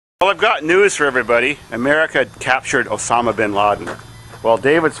Well, I've got news for everybody. America captured Osama bin Laden. Well,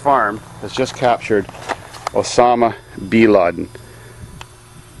 David's farm has just captured Osama bin Laden.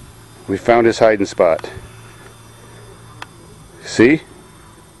 We found his hiding spot. See?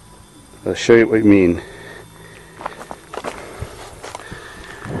 I'll show you what I mean.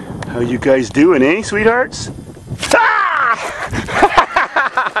 How you guys doing, eh, sweethearts? Ah!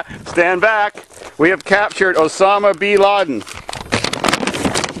 Stand back. We have captured Osama bin Laden.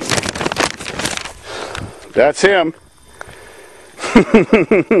 That's him.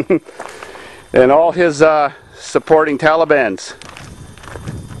 And all his supporting Talibans.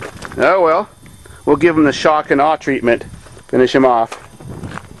 Oh well, we'll give him the shock and awe treatment. Finish him off.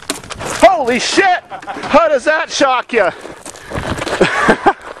 Holy shit! How does that shock you?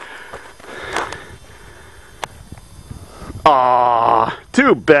 Aw,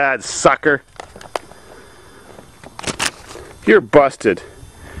 too bad, sucker. You're busted.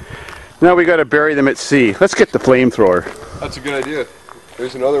 Now we gotta bury them at sea. Let's get the flamethrower. That's a good idea.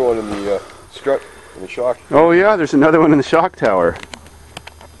 There's another one in the strut, in the shock. Oh yeah, there's another one in the shock tower.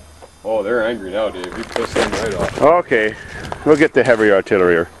 Oh, they're angry now, Dave. You pissed them right off. Okay, we'll get the heavy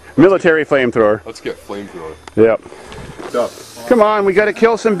artillery. Military flamethrower. Let's get flamethrower. Yep. Stop. Come on, we gotta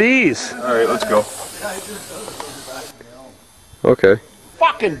kill some bees. Alright, let's go. Okay.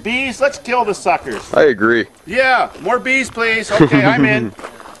 Fucking bees, let's kill the suckers. I agree. Yeah, more bees please. Okay, I'm in.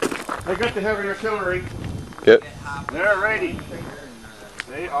 I got the heavy artillery. Get. They're ready.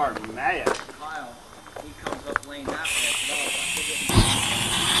 They are mad. Kyle, he comes up lane that way.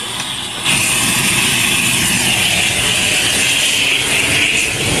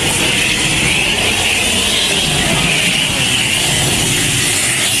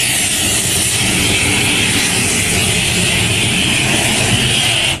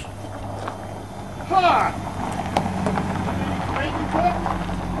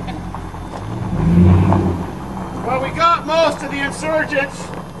 Well, we got most of the insurgents.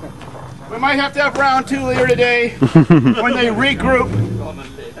 We might have to have round 2 later today when they regroup.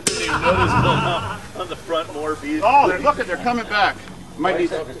 On the front, more bees. Oh, they're coming back. Might need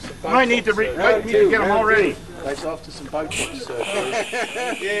to get them all ready. Nice off to some bug chips.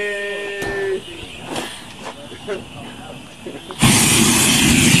 Yay!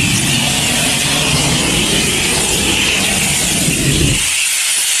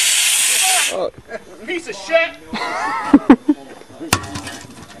 Piece of shit!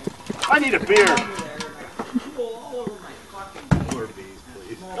 I need a beer. More bees,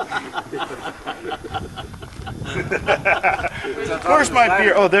 please. Where's my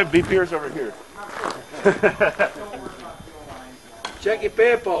beer? Oh, there'd be beers over here. Check your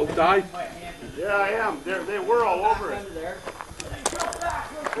beer bottle, Dave. Yeah, I am. They were all over it.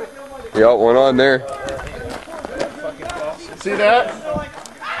 Yeah, one on there. See that?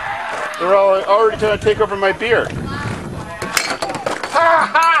 They're all already trying to take over my beer. Ha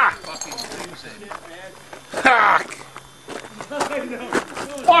ha! Ha!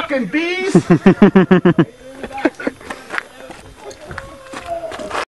 Fucking bees!